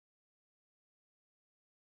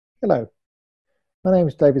Hello, my name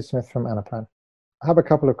is David Smith from Anaplan. I have a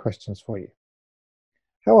couple of questions for you.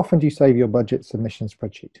 How often do you save your budget submission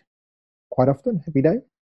spreadsheet? Quite often, every day?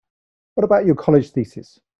 What about your college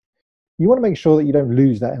thesis? You want to make sure that you don't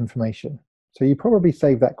lose that information, so you probably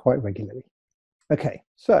save that quite regularly. Okay,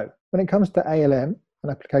 so when it comes to ALM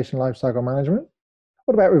and application lifecycle management,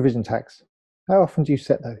 what about revision tags? How often do you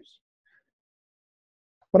set those?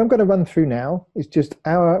 What I'm going to run through now is just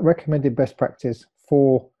our recommended best practice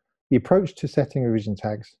for the approach to setting revision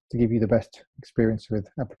tags to give you the best experience with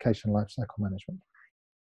application lifecycle management.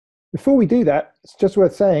 Before we do that, it's just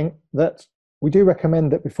worth saying that we do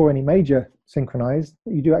recommend that before any major synchronize,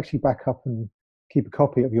 that you do actually back up and keep a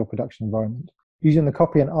copy of your production environment. Using the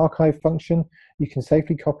copy and archive function, you can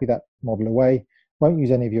safely copy that model away, won't use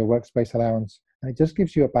any of your workspace allowance, and it just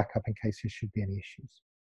gives you a backup in case there should be any issues.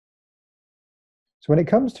 So when it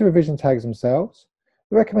comes to revision tags themselves,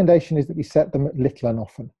 the recommendation is that we set them little and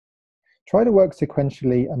often. Try to work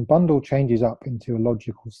sequentially and bundle changes up into a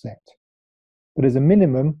logical set. But as a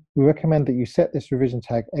minimum, we recommend that you set this revision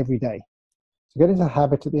tag every day. So get into the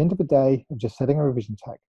habit at the end of the day of just setting a revision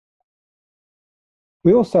tag.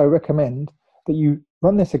 We also recommend that you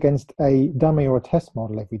run this against a dummy or a test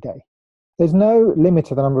model every day. There's no limit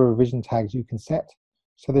to the number of revision tags you can set,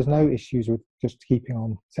 so there's no issues with just keeping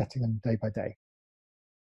on setting them day by day.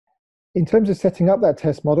 In terms of setting up that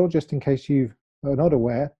test model, just in case you are not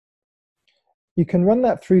aware, you can run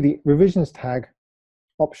that through the revisions tag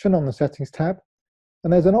option on the settings tab,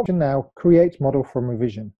 and there's an option now, create model from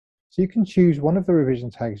revision. So you can choose one of the revision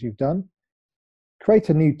tags you've done, create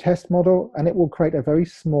a new test model, and it will create a very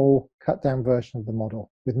small cut down version of the model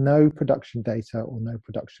with no production data or no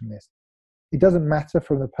production list. It doesn't matter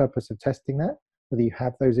from the purpose of testing that, whether you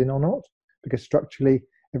have those in or not, because structurally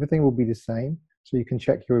everything will be the same, so you can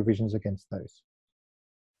check your revisions against those.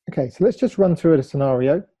 Okay, so let's just run through a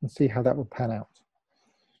scenario and see how that will pan out.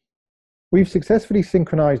 We've successfully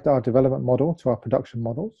synchronized our development model to our production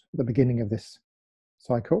models at the beginning of this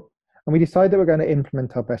cycle, and we decide that we're going to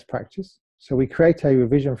implement our best practice. So we create a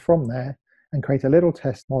revision from there and create a little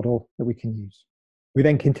test model that we can use. We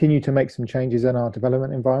then continue to make some changes in our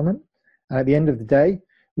development environment, and at the end of the day,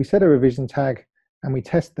 we set a revision tag and we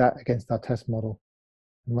test that against our test model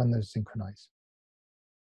and run those synchronize.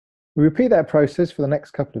 We repeat that process for the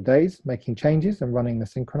next couple of days, making changes and running the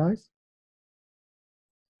synchronize.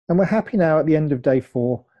 And we're happy now at the end of day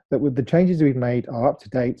 4 that with the changes we've made are up to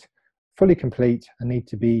date, fully complete, and need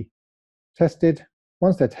to be tested.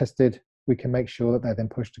 Once they're tested, we can make sure that they're then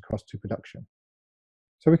pushed across to production.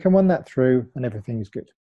 So we can run that through and everything is good.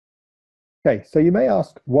 Okay, so you may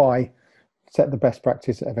ask why set the best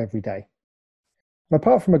practice of every day. And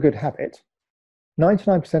apart from a good habit,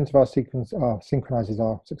 99% of our synchronizes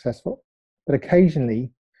are successful, but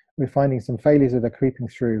occasionally we're finding some failures that are creeping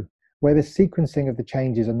through where the sequencing of the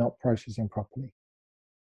changes are not processing properly.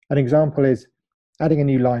 An example is adding a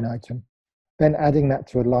new line item, then adding that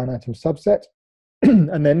to a line item subset,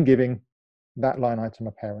 and then giving that line item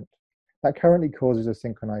a parent. That currently causes a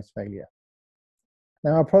synchronized failure.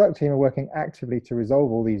 Now our product team are working actively to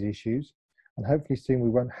resolve all these issues, and hopefully soon we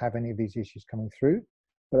won't have any of these issues coming through,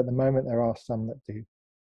 but at the moment there are some that do.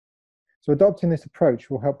 So adopting this approach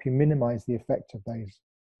will help you minimize the effect of those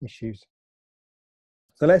issues.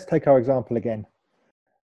 So let's take our example again.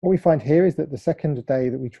 What we find here is that the second day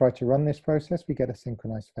that we try to run this process, we get a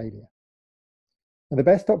synchronized failure. And the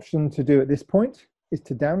best option to do at this point is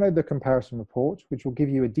to download the comparison report, which will give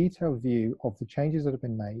you a detailed view of the changes that have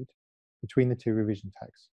been made between the two revision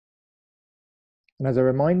tags. And as a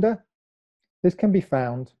reminder, this can be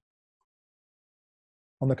found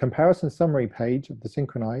on the comparison summary page of the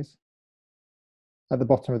synchronize at the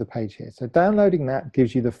bottom of the page here. So downloading that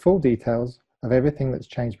gives you the full details of everything that's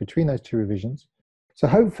changed between those two revisions. So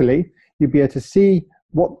hopefully you'll be able to see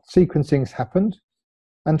what sequencing's happened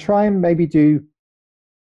and try and maybe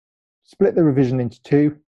split the revision into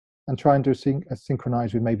two and try and do a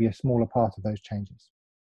synchronize with maybe a smaller part of those changes.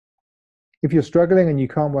 If you're struggling and you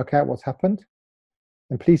can't work out what's happened,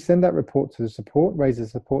 then please send that report to the support, raise a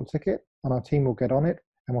support ticket, and our team will get on it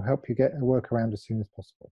and will help you get a workaround as soon as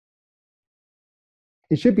possible.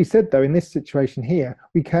 It should be said though, in this situation here,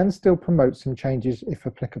 we can still promote some changes if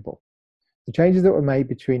applicable. The changes that were made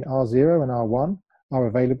between R0 and R1 are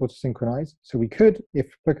available to synchronize, so we could,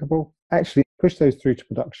 if applicable, actually push those through to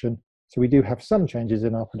production, so we do have some changes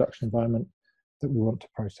in our production environment that we want to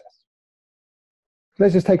process.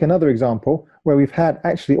 Let's just take another example where we've had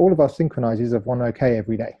actually all of our synchronizes have run okay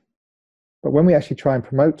every day. But when we actually try and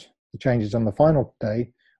promote the changes on the final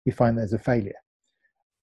day, we find there's a failure.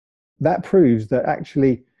 That proves that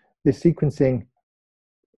actually the sequencing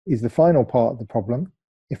is the final part of the problem.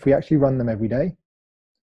 if we actually run them every day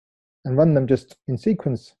and run them just in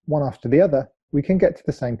sequence, one after the other, we can get to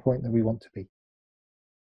the same point that we want to be.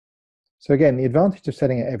 So again, the advantage of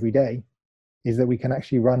setting it every day is that we can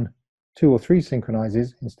actually run 2 or 3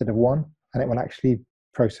 synchronizers instead of 1, and it will actually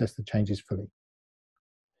process the changes fully.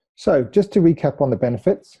 So just to recap on the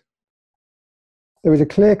benefits, there is a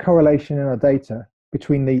clear correlation in our data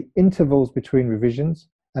between the intervals between revisions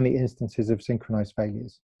and the instances of synchronized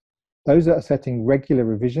failures. Those that are setting regular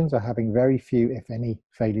revisions are having very few, if any,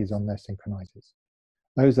 failures on their synchronizers.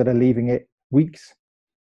 Those that are leaving it weeks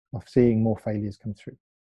are seeing more failures come through.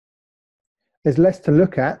 There's less to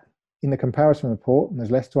look at in the comparison report, and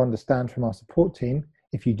there's less to understand from our support team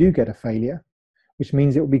if you do get a failure, which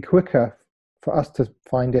means it will be quicker for us to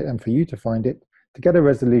find it and for you to find it, to get a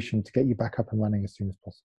resolution to get you back up and running as soon as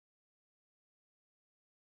possible.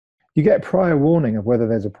 You get prior warning of whether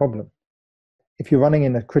there's a problem. If you're running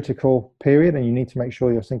in a critical period and you need to make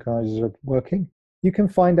sure your synchronizers are working, you can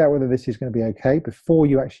find out whether this is going to be okay before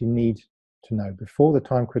you actually need to know, before the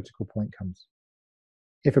time critical point comes.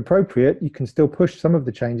 If appropriate, you can still push some of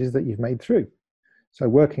the changes that you've made through. So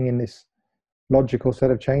working in this logical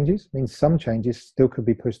set of changes means some changes still could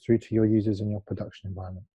be pushed through to your users in your production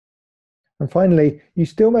environment. And finally, you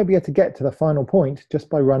still may be able to get to the final point just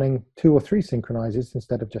by running 2 or 3 synchronizers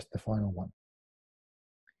instead of just the final one.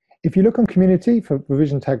 If you look on community for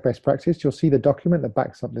revision tag best practice, you'll see the document that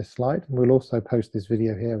backs up this slide, and we'll also post this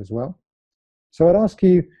video here as well. So I'd ask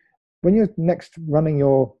you, when you're next running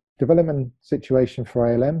your development situation for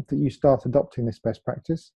ALM, that you start adopting this best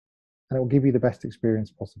practice, and it will give you the best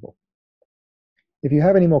experience possible. If you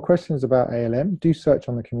have any more questions about ALM, do search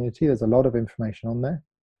on the community. There's a lot of information on there,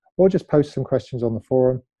 or just post some questions on the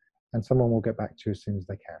forum, and someone will get back to you as soon as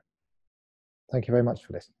they can. Thank you very much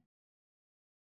for listening.